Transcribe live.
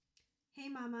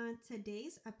Mama.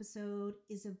 Today's episode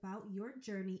is about your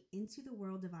journey into the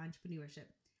world of entrepreneurship.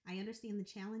 I understand the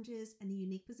challenges and the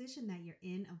unique position that you're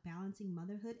in of balancing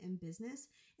motherhood and business.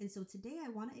 And so today I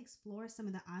want to explore some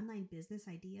of the online business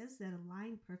ideas that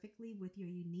align perfectly with your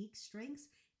unique strengths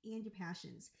and your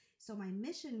passions. So my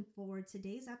mission for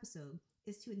today's episode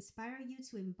is to inspire you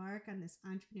to embark on this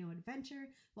entrepreneurial adventure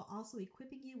while also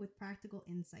equipping you with practical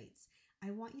insights.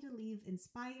 I want you to leave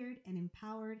inspired and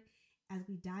empowered as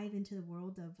we dive into the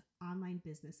world of online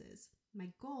businesses. My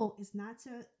goal is not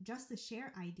to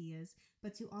share ideas,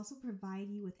 but to also provide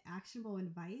you with actionable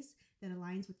advice that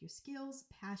aligns with your skills,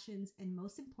 passions, and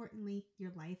most importantly,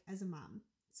 your life as a mom.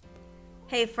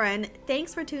 Hey friend,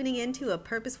 thanks for tuning in to A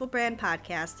Purposeful Brand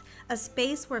Podcast, a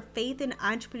space where faith and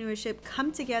entrepreneurship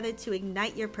come together to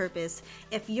ignite your purpose.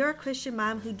 If you're a Christian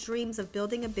mom who dreams of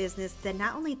building a business that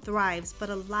not only thrives, but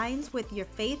aligns with your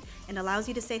faith and allows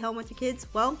you to stay home with your kids,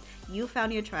 well, you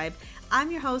found your tribe. I'm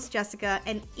your host, Jessica,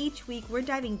 and each week we're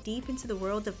diving deep into the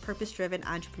world of purpose-driven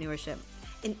entrepreneurship.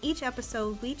 In each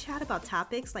episode, we chat about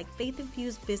topics like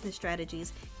faith-infused business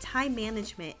strategies, time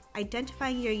management,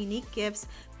 identifying your unique gifts,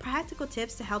 practical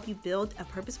tips to help you build a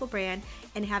purposeful brand,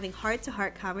 and having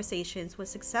heart-to-heart conversations with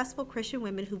successful Christian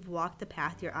women who've walked the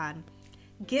path you're on.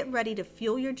 Get ready to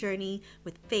fuel your journey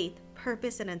with faith,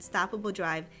 purpose, and unstoppable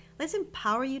drive. Let's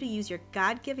empower you to use your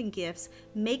God-given gifts,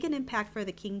 make an impact for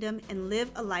the kingdom, and live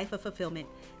a life of fulfillment.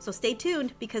 So stay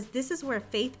tuned, because this is where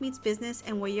faith meets business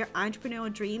and where your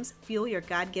entrepreneurial dreams fuel your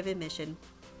God-given mission.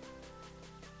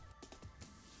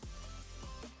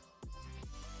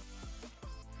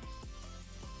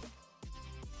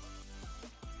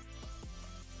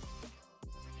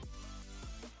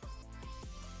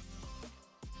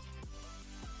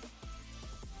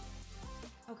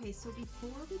 Okay, so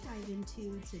before we dive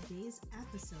into today's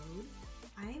episode,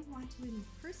 I want to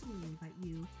personally invite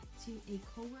you to a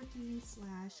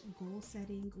co-working/goal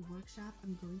setting workshop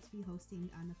I'm going to be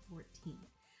hosting on the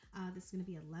 14th. This is going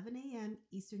to be 11 a.m.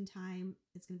 Eastern Time.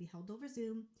 It's going to be held over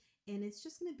Zoom, and it's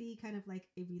just going to be kind of like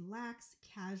a relaxed,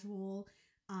 casual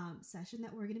session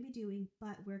that we're going to be doing,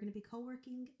 but we're going to be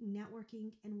co-working,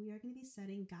 networking, and we are going to be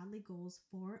setting godly goals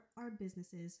for our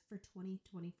businesses for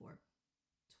 2024.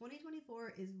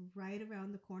 2024 is right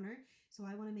around the corner, so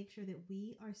I want to make sure that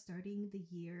we are starting the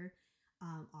year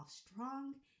off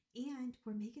strong, and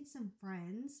we're making some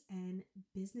friends and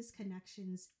business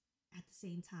connections at the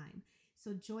same time.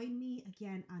 So join me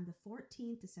again on the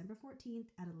 14th, December 14th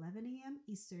at 11 a.m.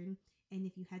 Eastern, and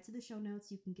if you head to the show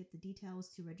notes, you can get the details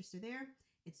to register there.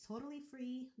 It's totally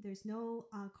free. There's no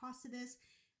cost to this.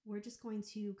 We're just going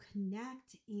to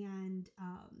connect and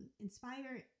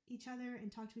inspire each other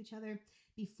and talk to each other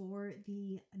before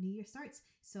the new year starts.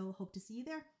 So hope to see you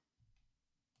there.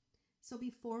 So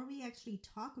before we actually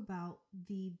talk about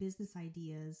the business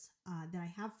ideas that I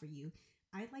have for you,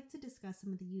 I'd like to discuss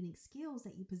some of the unique skills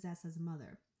that you possess as a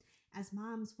mother. As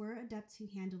moms, we're adept to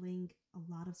handling a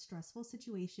lot of stressful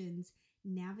situations,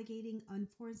 navigating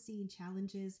unforeseen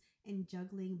challenges, and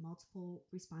juggling multiple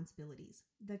responsibilities.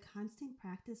 The constant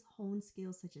practice hones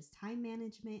skills such as time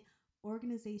management,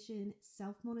 organization,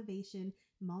 self-motivation,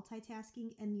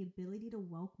 multitasking, and the ability to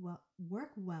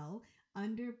work well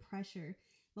under pressure.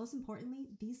 Most importantly,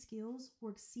 these skills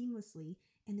work seamlessly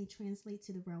and they translate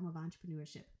to the realm of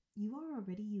entrepreneurship. You are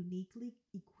already uniquely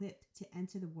equipped to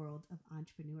enter the world of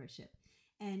entrepreneurship.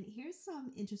 And here's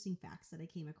some interesting facts that I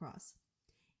came across.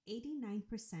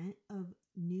 89% of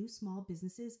new small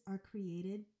businesses are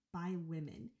created by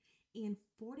women, and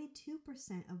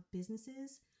 42% of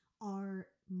businesses are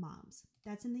moms.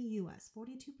 That's in the US.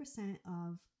 42%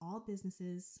 of all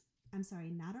businesses,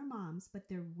 not our moms, but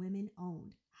they're women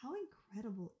owned. How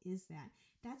incredible is that?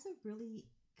 That's a really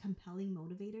compelling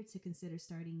motivator to consider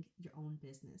starting your own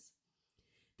business.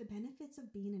 The benefits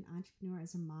of being an entrepreneur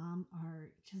as a mom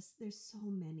are just, there's so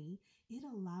many. It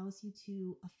allows you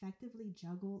to effectively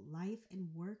juggle life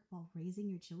and work while raising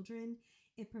your children.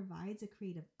 It provides a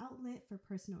creative outlet for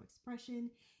personal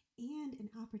expression and an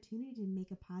opportunity to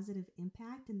make a positive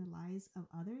impact in the lives of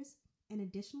others. And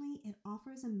additionally, it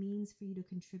offers a means for you to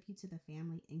contribute to the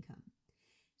family income.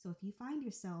 So if you find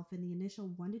yourself in the initial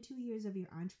 1 to 2 years of your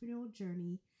entrepreneurial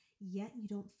journey, yet you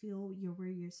don't feel you're where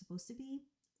you're supposed to be,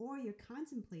 or you're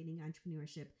contemplating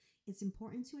entrepreneurship, it's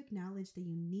important to acknowledge the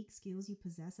unique skills you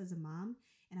possess as a mom.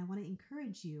 And I want to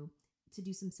encourage you to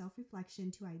do some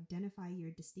self-reflection to identify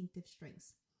your distinctive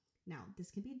strengths. Now, this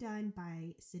can be done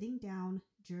by sitting down,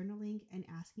 journaling, and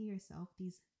asking yourself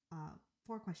these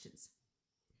 4 questions.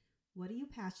 What are you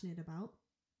passionate about?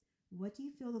 What do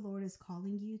you feel the Lord is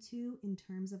calling you to in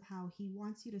terms of how He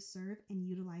wants you to serve and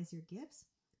utilize your gifts?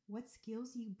 what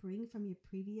skills you bring from your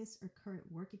previous or current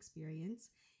work experience,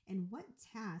 and what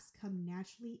tasks come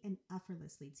naturally and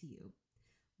effortlessly to you.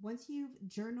 Once you've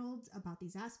journaled about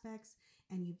these aspects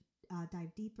and you've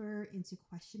dived deeper into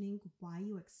questioning why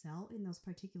you excel in those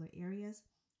particular areas,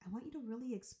 I want you to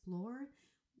really explore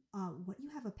what you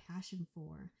have a passion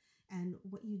for and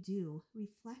what you do.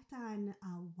 Reflect on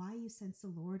why you sense the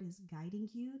Lord is guiding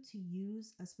you to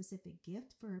use a specific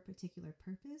gift for a particular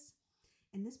purpose.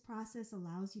 And this process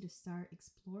allows you to start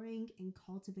exploring and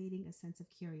cultivating a sense of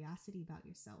curiosity about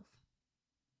yourself.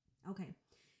 Okay,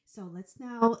 so let's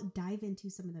now dive into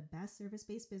some of the best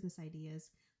service-based business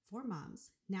ideas for moms.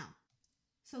 Now,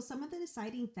 so some of the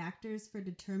deciding factors for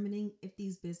determining if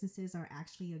these businesses are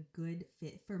actually a good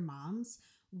fit for moms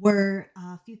were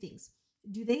a few things.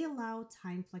 Do they allow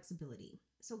time flexibility?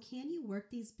 So can you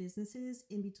work these businesses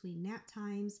in between nap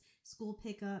times, school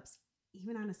pickups,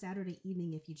 even on a Saturday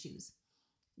evening if you choose?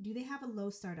 Do they have a low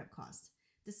startup cost?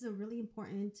 This is a really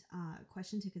important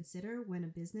question to consider when a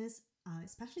business,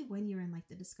 especially when you're in like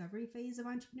the discovery phase of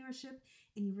entrepreneurship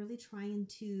and you're really trying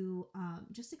to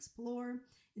just explore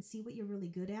and see what you're really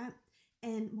good at.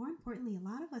 And more importantly, a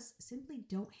lot of us simply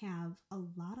don't have a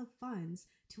lot of funds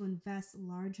to invest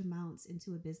large amounts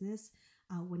into a business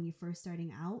when you're first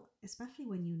starting out, especially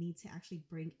when you need to actually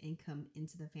bring income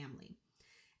into the family.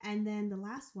 And then the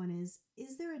last one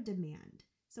is there a demand?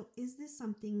 So is this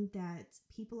something that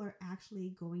people are actually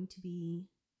going to be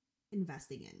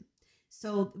investing in?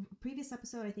 So the previous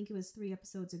episode, I think it was 3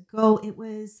 episodes ago, it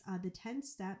was the 10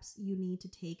 steps you need to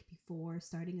take before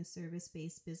starting a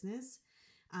service-based business.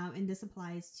 And this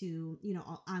applies to,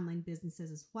 online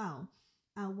businesses as well.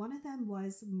 One of them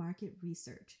was market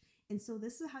research. And so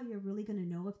this is how you're really going to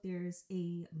know if there's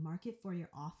a market for your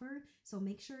offer. So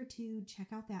make sure to check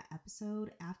out that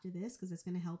episode after this because it's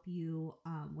going to help you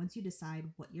once you decide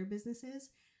what your business is.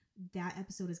 That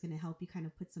episode is going to help you kind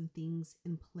of put some things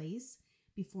in place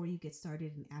before you get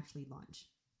started and actually launch.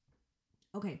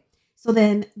 Okay, so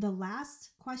then the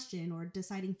last question or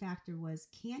deciding factor was,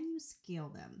 can you scale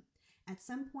them? At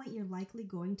some point, you're likely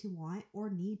going to want or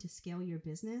need to scale your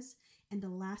business. And the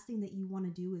last thing that you want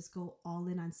to do is go all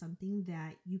in on something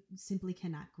that you simply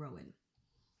cannot grow in.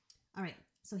 All right,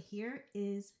 so here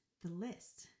is the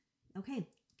list. Okay,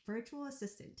 virtual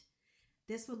assistant.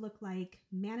 This would look like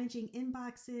managing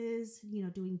inboxes,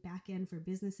 doing back end for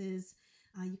businesses.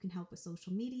 You can help with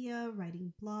social media,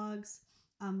 writing blogs.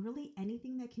 Really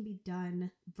anything that can be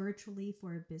done virtually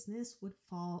for a business would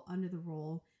fall under the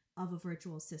role of a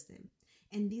virtual assistant.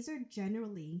 And these are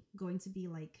generally going to be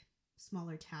like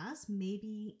smaller tasks,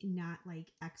 maybe not like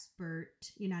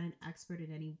you're not an expert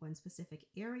in any one specific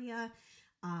area.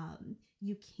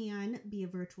 You can be a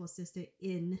virtual assistant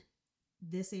in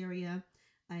this area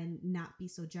and not be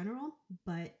so general,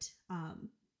 but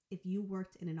if you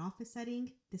worked in an office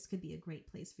setting, this could be a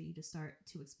great place for you to start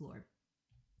to explore.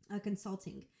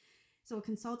 Consulting. So a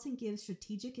consultant gives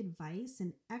strategic advice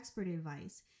and expert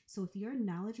advice. So if you're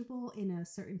knowledgeable in a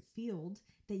certain field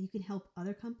that you can help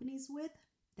other companies with,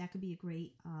 that could be a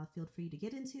great field for you to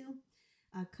get into.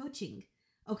 Coaching.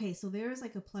 Okay, so there's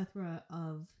like a plethora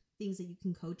of things that you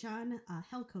can coach on.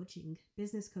 Health coaching,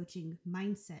 business coaching,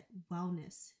 mindset,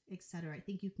 wellness, etc. I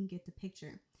think you can get the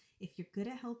picture. If you're good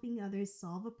at helping others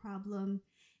solve a problem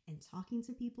and talking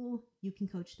to people, you can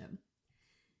coach them.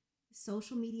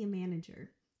 Social media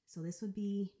manager. So this would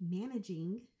be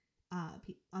managing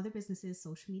other businesses'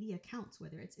 social media accounts,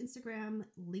 whether it's Instagram,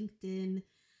 LinkedIn,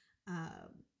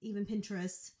 even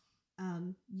Pinterest,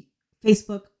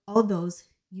 Facebook, all of those.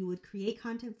 You would create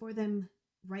content for them,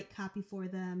 write copy for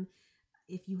them.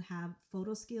 If you have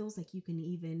photo skills, like you can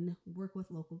even work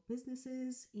with local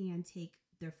businesses and take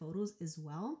their photos as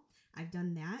well. I've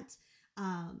done that.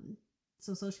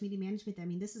 So social media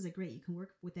management, this is you can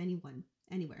work with anyone,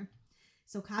 anywhere.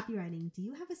 So copywriting, do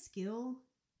you have a skill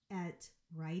at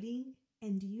writing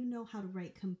and do you know how to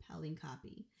write compelling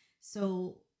copy?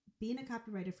 So being a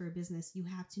copywriter for a business, you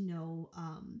have to know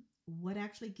what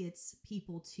actually gets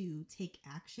people to take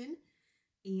action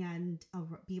and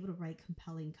be able to write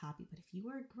compelling copy. But if you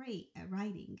are great at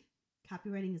writing,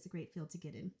 copywriting is a great field to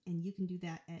get in, and you can do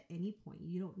that at any point.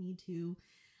 You don't need to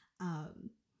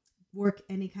work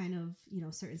any kind of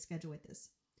certain schedule with this.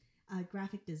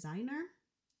 Graphic designer,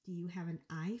 do you have an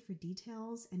eye for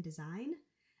details and design?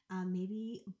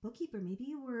 Maybe bookkeeper, maybe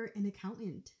you were an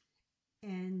accountant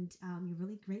and you're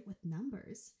really great with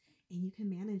numbers and you can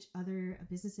manage other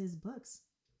businesses' books.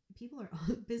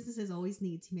 Businesses always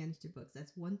need to manage their books.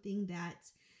 That's one thing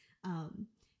that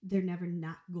they're never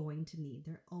not going to need.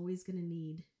 They're always going to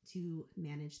need to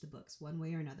manage the books one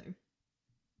way or another.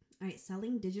 All right,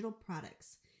 selling digital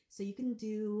products. So you can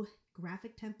do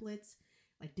graphic templates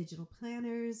like digital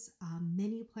planners,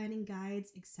 menu planning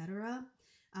guides, etc.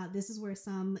 This is where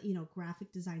some,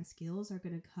 graphic design skills are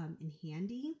going to come in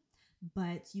handy,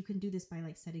 but you can do this by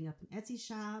like setting up an Etsy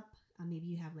shop. Maybe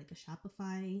you have like a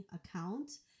Shopify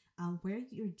account where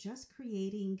you're just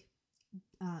creating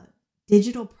uh,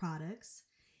 digital products,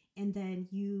 and then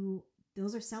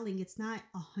those are selling. It's not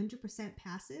 100%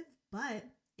 passive, but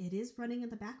it is running in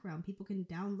the background. People can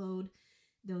download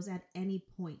those at any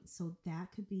point. So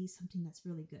that could be something that's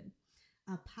really good.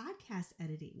 Podcast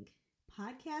editing.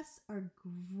 Podcasts are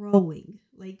growing,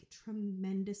 like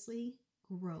tremendously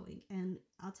growing. And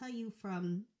I'll tell you,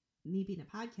 from me being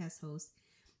a podcast host,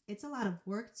 it's a lot of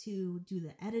work to do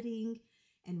the editing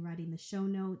and writing the show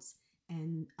notes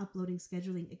and uploading,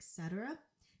 scheduling, etc.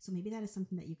 So maybe that is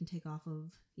something that you can take off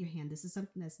of your hand. This is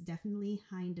something that's definitely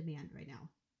high in demand right now.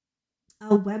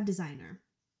 A web designer.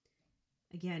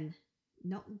 Again,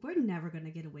 no, we're never going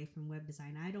to get away from web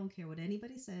design. I don't care what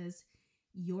anybody says.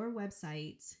 Your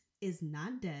website is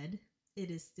not dead.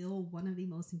 It is still one of the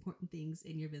most important things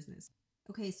in your business.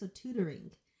 Okay, so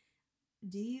tutoring.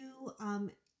 Do you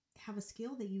have a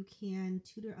skill that you can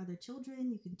tutor other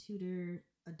children? You can tutor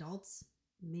adults.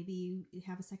 Maybe you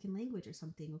have a second language or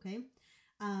something, okay?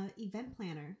 Event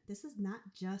planner. This is not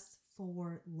just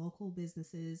for local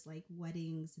businesses like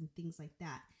weddings and things like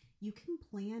that. You can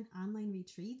plan online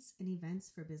retreats and events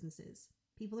for businesses.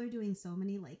 People are doing so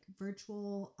many like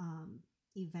virtual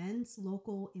events.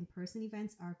 Local in-person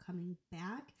events are coming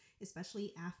back,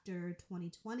 especially after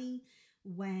 2020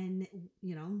 when,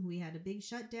 we had a big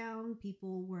shutdown.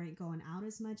 People weren't going out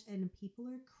as much, and people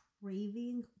are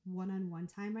craving one-on-one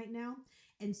time right now.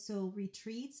 And so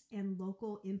retreats and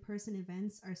local in-person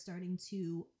events are starting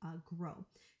to grow.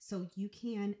 So you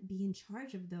can be in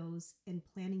charge of those and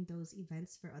planning those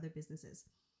events for other businesses.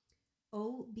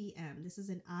 OBM, this is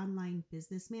an online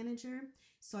business manager.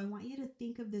 So I want you to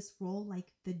think of this role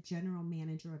like the general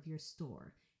manager of your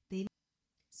store.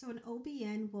 So an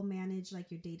OBN will manage like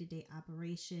your day-to-day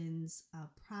operations,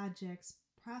 projects,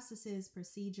 processes,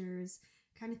 procedures,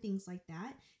 kind of things like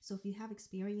that. So if you have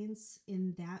experience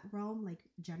in that realm, like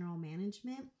general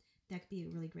management, that could be a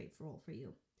really great role for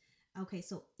you. Okay,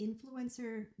 so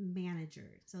influencer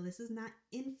manager. So this is not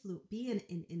being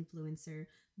an influencer,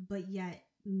 but yet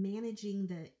managing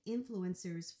the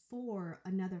influencers for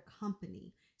another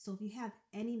company. So if you have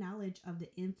any knowledge of the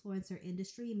influencer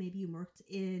industry, maybe you worked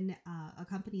in a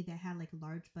company that had like a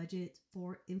large budget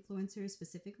for influencers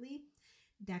specifically,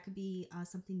 that could be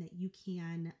something that you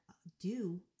can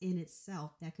do in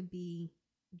itself. That could be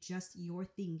just your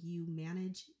thing. You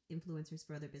manage influencers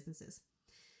for other businesses.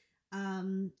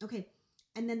 Okay.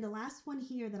 And then the last one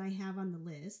here that I have on the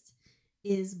list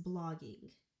is blogging.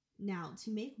 Now,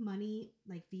 to make money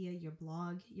like via your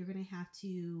blog, you're going to have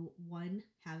to,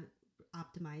 have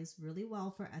optimized really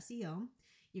well for SEO.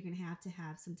 You're going to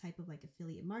have some type of like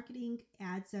affiliate marketing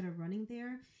ads that are running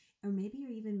there. Or maybe you're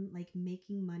even like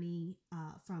making money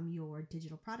from your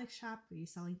digital product shop where you're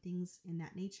selling things in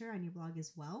that nature on your blog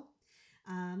as well.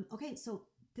 Okay, so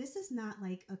this is not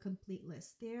like a complete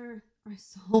list. There are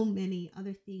so many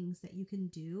other things that you can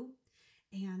do.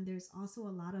 And there's also a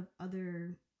lot of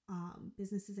other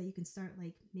businesses that you can start.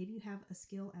 Like maybe you have a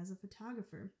skill as a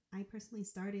photographer. I personally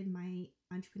started my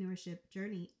entrepreneurship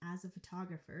journey as a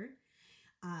photographer.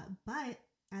 But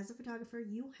as a photographer,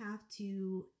 you have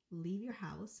to leave your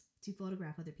house to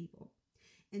photograph other people.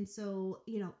 And so,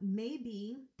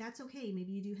 maybe that's okay.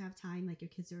 Maybe you do have time, like your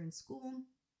kids are in school,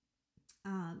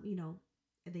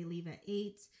 they leave at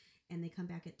 8 and they come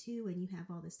back at 2, and you have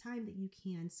all this time that you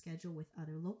can schedule with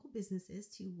other local businesses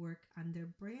to work on their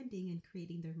branding and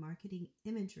creating their marketing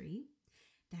imagery.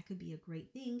 That could be a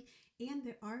great thing. And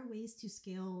there are ways to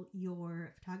scale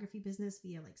your photography business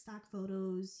via like stock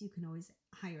photos. You can always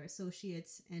hire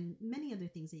associates and many other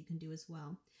things that you can do as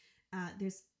well.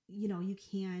 You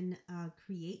can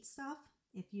create stuff.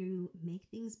 If you make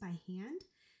things by hand,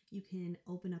 you can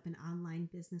open up an online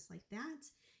business like that.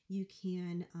 You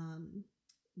can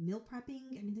meal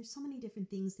prepping. I mean, there's so many different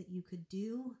things that you could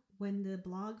do. When the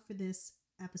blog for this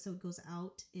episode goes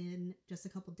out in just a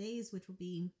couple days, which will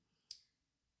be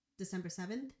December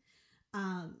 7th,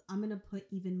 I'm going to put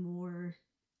even more,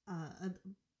 a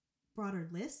broader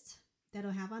list that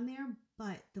I'll have on there.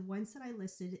 But the ones that I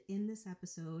listed in this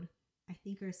episode, I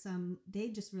think they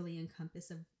just really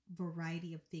encompass a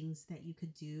variety of things that you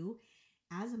could do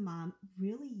as a mom,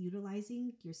 really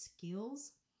utilizing your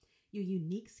skills, your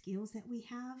unique skills that we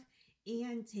have,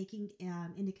 and taking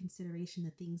into consideration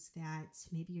the things that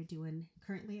maybe you're doing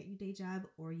currently at your day job,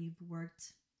 or you've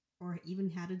worked or even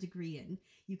had a degree in.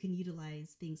 You can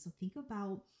utilize things. So think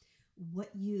about what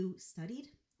you studied,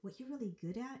 what you're really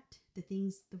good at, the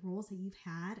roles that you've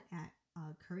had at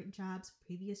current jobs,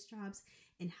 previous jobs,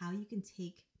 and how you can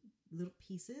take little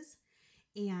pieces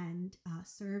and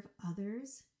serve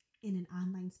others in an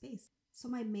online space. So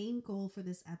my main goal for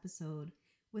this episode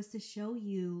was to show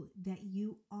you that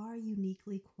you are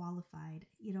uniquely qualified.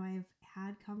 I've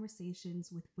had conversations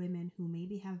with women who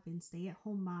maybe have been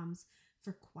stay-at-home moms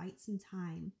for quite some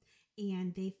time,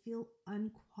 and they feel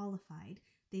unqualified.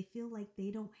 They feel like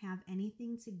they don't have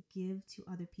anything to give to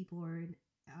other people or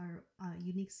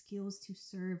unique skills to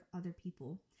serve other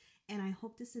people. And I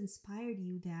hope this inspired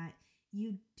you that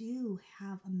you do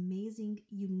have amazing,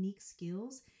 unique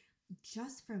skills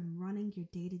just from running your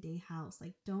day-to-day house.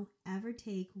 Like, don't ever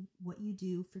take what you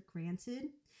do for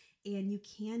granted. And you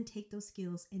can take those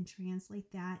skills and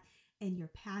translate that and your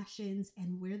passions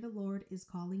and where the Lord is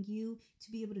calling you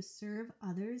to be able to serve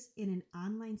others in an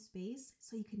online space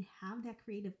so you can have that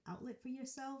creative outlet for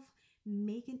yourself,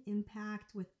 make an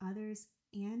impact with others,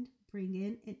 and bring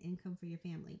in an income for your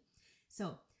family.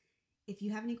 So if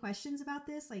you have any questions about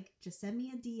this, just send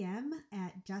me a DM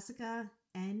at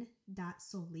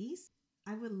jessican.solis.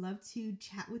 I would love to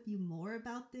chat with you more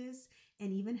about this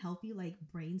and even help you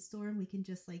brainstorm. We can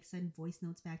just send voice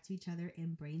notes back to each other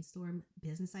and brainstorm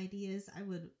business ideas. I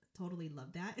would totally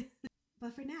love that.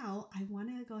 But for now, I want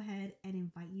to go ahead and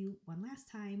invite you one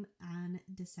last time on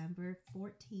December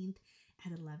 14th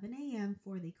at 11 a.m.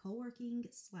 for the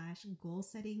co-working/goal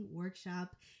setting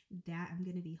workshop that I'm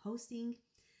going to be hosting.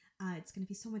 It's going to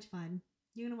be so much fun.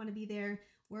 You're going to want to be there.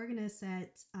 We're going to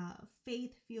set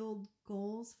faith-fueled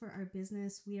goals for our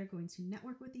business. We are going to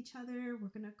network with each other. We're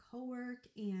going to co-work,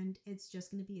 and it's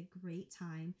just going to be a great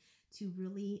time to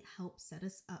really help set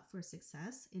us up for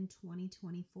success in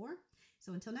 2024.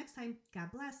 So until next time,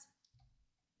 God bless.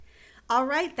 All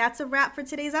right, that's a wrap for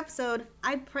today's episode.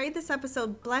 I pray this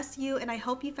episode blessed you, and I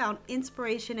hope you found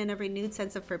inspiration and a renewed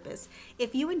sense of purpose.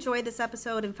 If you enjoyed this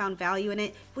episode and found value in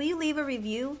it, will you leave a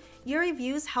review? Your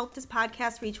reviews help this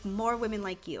podcast reach more women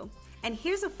like you. And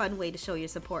here's a fun way to show your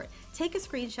support. Take a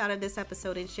screenshot of this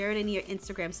episode and share it in your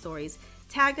Instagram stories.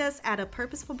 Tag us at A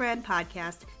Purposeful Brand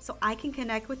Podcast so I can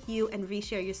connect with you and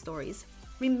reshare your stories.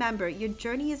 Remember, your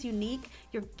journey is unique,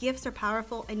 your gifts are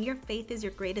powerful, and your faith is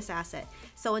your greatest asset.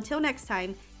 So until next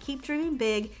time, keep dreaming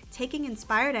big, taking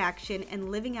inspired action, and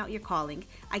living out your calling.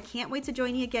 I can't wait to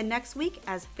join you again next week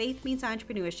as Faith Meets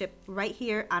Entrepreneurship right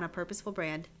here on A Purposeful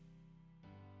Brand.